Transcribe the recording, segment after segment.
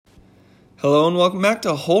Hello and welcome back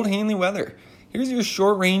to Holt Hanley Weather. Here's your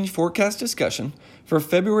short-range forecast discussion for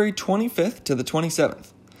February 25th to the 27th.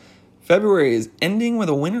 February is ending with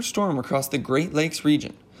a winter storm across the Great Lakes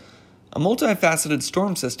region. A multifaceted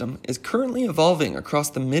storm system is currently evolving across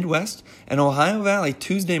the Midwest and Ohio Valley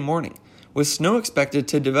Tuesday morning, with snow expected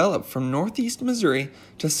to develop from northeast Missouri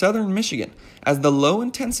to southern Michigan as the low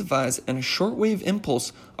intensifies and a shortwave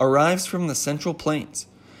impulse arrives from the Central Plains.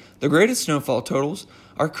 The greatest snowfall totals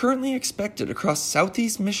are currently expected across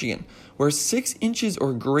southeast Michigan, where 6 inches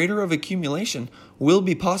or greater of accumulation will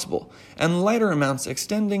be possible, and lighter amounts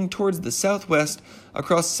extending towards the southwest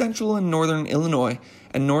across central and northern Illinois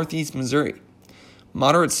and northeast Missouri.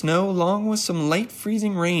 Moderate snow along with some light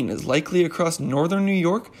freezing rain is likely across northern New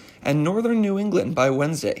York and northern New England by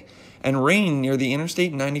Wednesday, and rain near the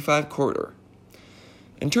Interstate 95 corridor.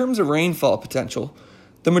 In terms of rainfall potential,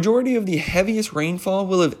 the majority of the heaviest rainfall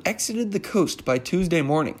will have exited the coast by Tuesday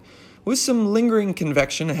morning, with some lingering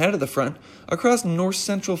convection ahead of the front across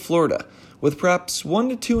north-central Florida, with perhaps 1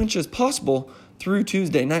 to 2 inches possible through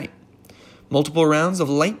Tuesday night. Multiple rounds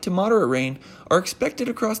of light to moderate rain are expected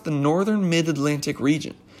across the northern mid-Atlantic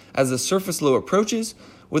region as the surface low approaches,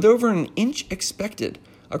 with over an inch expected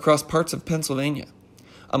across parts of Pennsylvania.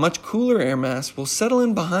 A much cooler air mass will settle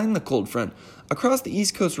in behind the cold front across the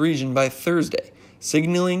East Coast region by Thursday,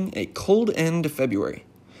 signaling a cold end to February.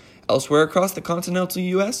 Elsewhere across the continental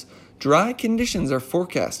U.S., dry conditions are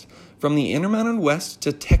forecast from the Intermountain West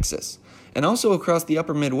to Texas, and also across the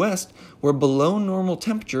upper Midwest, where below normal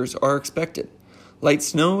temperatures are expected. Light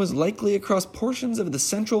snow is likely across portions of the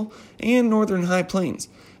central and northern high plains,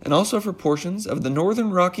 and also for portions of the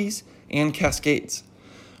northern Rockies and Cascades.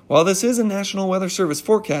 While this is a National Weather Service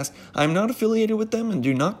forecast, I am not affiliated with them and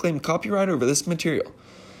do not claim copyright over this material.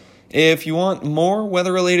 If you want more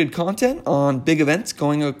weather-related content on big events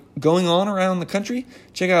going on around the country,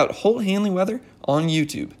 check out Holt Hanley Weather on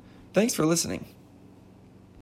YouTube. Thanks for listening.